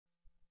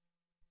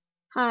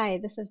Hi,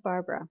 this is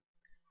Barbara.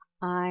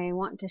 I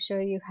want to show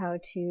you how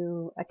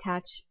to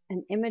attach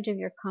an image of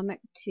your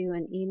comic to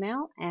an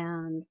email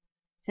and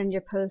send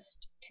your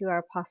post to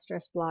our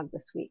Posterous blog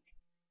this week.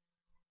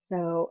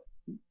 So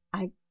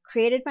I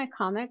created my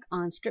comic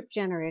on Strip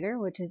Generator,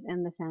 which is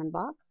in the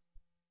sandbox.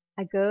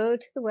 I go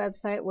to the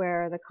website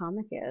where the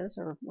comic is,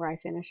 or where I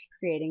finished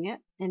creating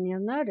it, and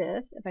you'll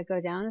notice if I go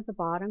down at the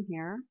bottom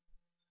here,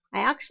 I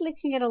actually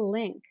can get a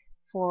link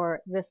for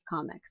this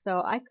comic. So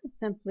I could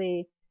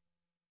simply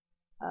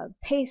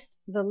paste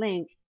the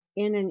link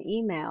in an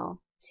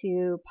email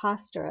to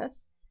Posterous,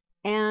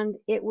 and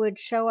it would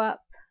show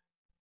up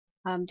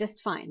just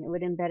fine. It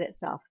would embed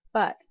itself.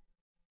 But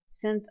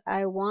since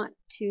I want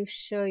to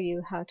show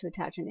you how to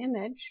attach an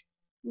image,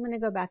 I'm going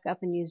to go back up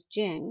and use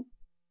Jing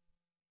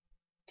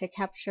to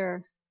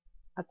capture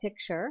a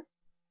picture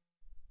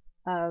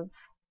of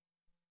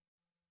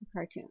the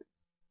cartoon.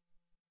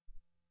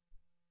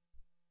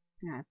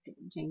 And I have to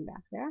get Jing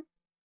back there.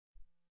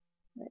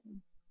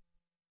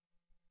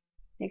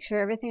 Make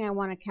sure everything I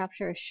want to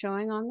capture is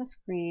showing on the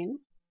screen.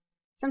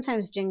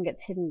 Sometimes Jing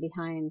gets hidden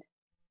behind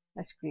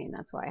a screen.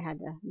 That's why I had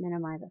to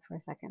minimize it for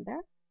a second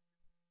there.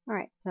 All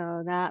right,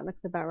 so that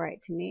looks about right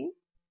to me.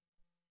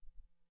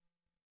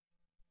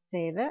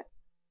 Save it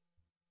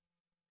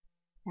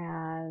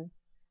as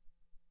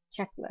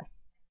checklist.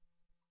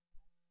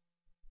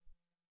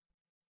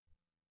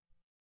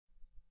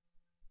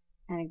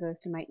 And it goes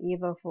to my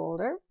Evo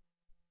folder.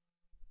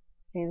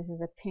 Say this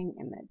is a ping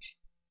image.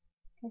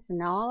 Okay, so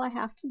now all I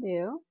have to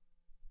do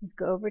is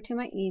go over to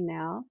my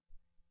email,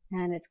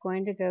 and it's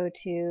going to go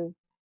to,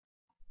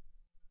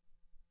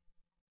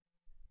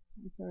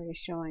 it's already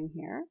showing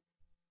here,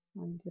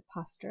 on the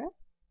Posterous.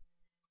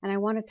 And I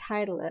want to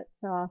title it,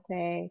 so I'll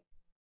say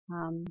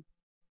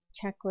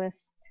checklist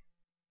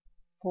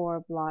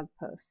for blog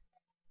posts.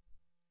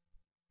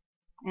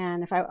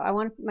 And if I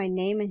want to put my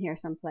name in here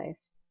someplace,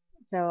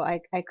 so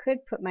I could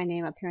put my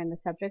name up here in the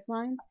subject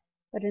line,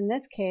 but in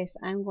this case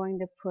I'm going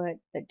to put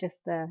just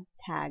the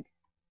tag.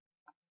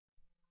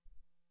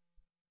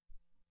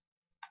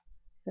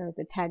 So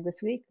the tag this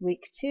week,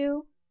 week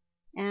 2,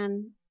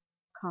 and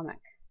comic.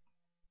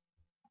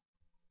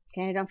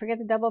 Okay, don't forget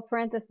the double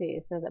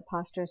parentheses so that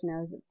Posterous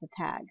knows it's a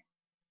tag.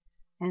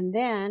 And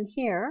then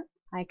here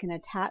I can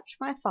attach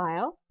my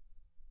file.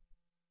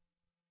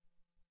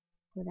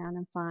 Go down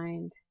and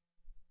find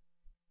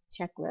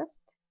checklist.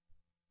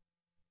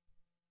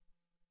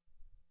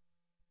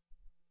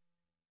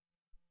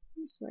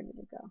 Where did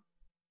it go?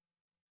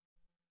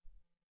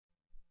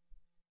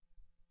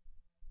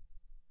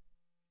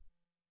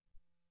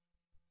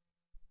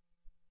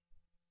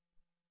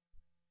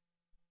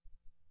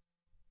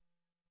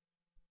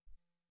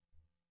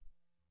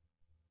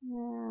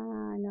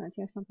 I know it's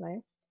here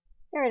someplace.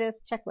 There it is,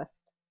 checklist.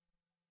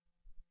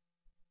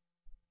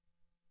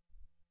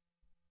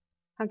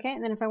 Okay,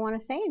 and then if I want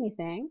to say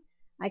anything,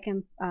 I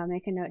can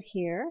make a note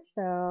here.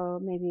 So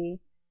maybe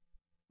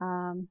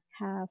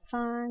have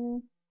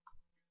fun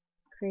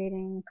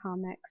creating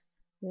comics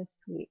this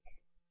week.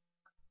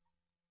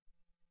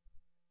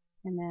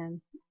 And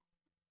then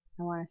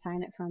I want to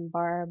sign it from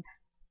Barb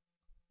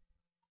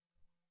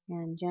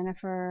and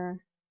Jennifer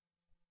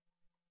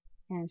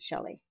and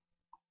Shelley.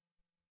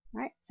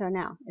 All right, so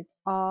now it's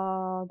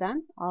all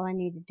done. All I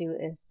need to do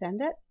is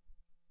send it.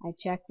 I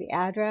check the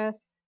address,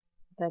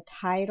 the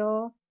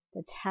title,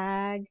 the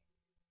tag,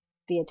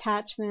 the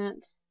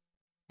attachment,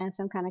 and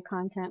some kind of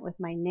content with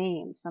my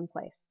name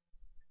someplace.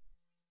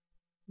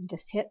 And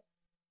just hit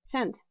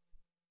send.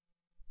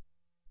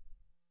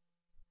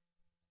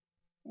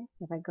 Okay,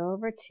 so if I go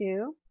over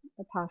to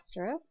the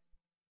Posterous,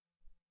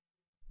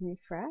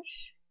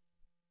 refresh,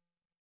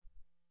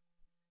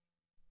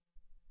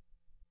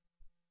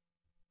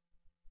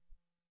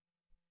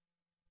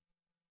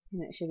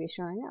 and it should be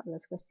showing up.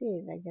 Let's go see.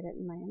 Did I get it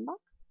in my inbox?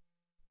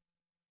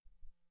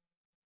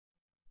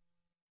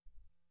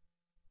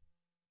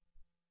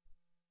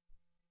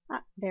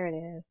 Ah, there it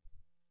is.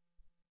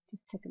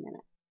 Just took a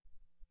minute.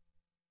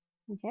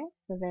 Okay,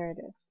 so there it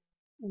is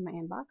in my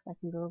inbox. I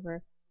can go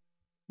over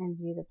and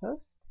view the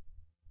post.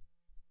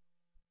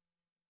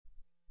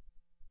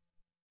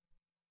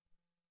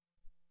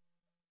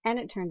 And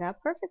it turned out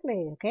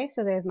perfectly. Okay,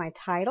 so there's my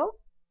title,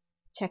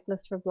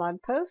 checklist for blog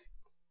posts,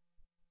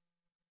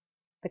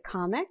 the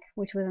comic,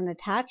 which was an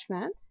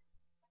attachment,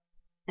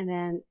 and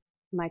then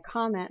my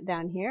comment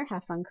down here,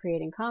 have fun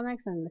creating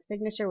comics, and the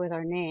signature with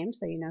our name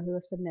so you know who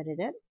submitted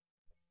it.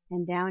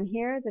 And down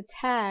here, the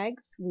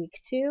tags, week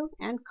 2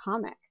 and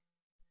comic.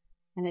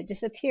 And it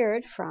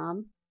disappeared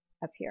from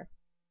up here.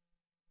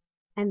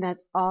 And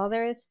that's all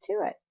there is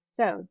to it.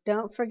 So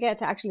don't forget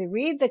to actually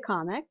read the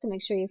comic to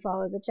make sure you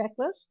follow the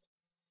checklist.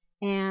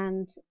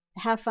 And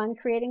have fun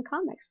creating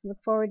comics. Look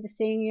forward to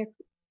seeing your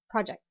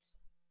project.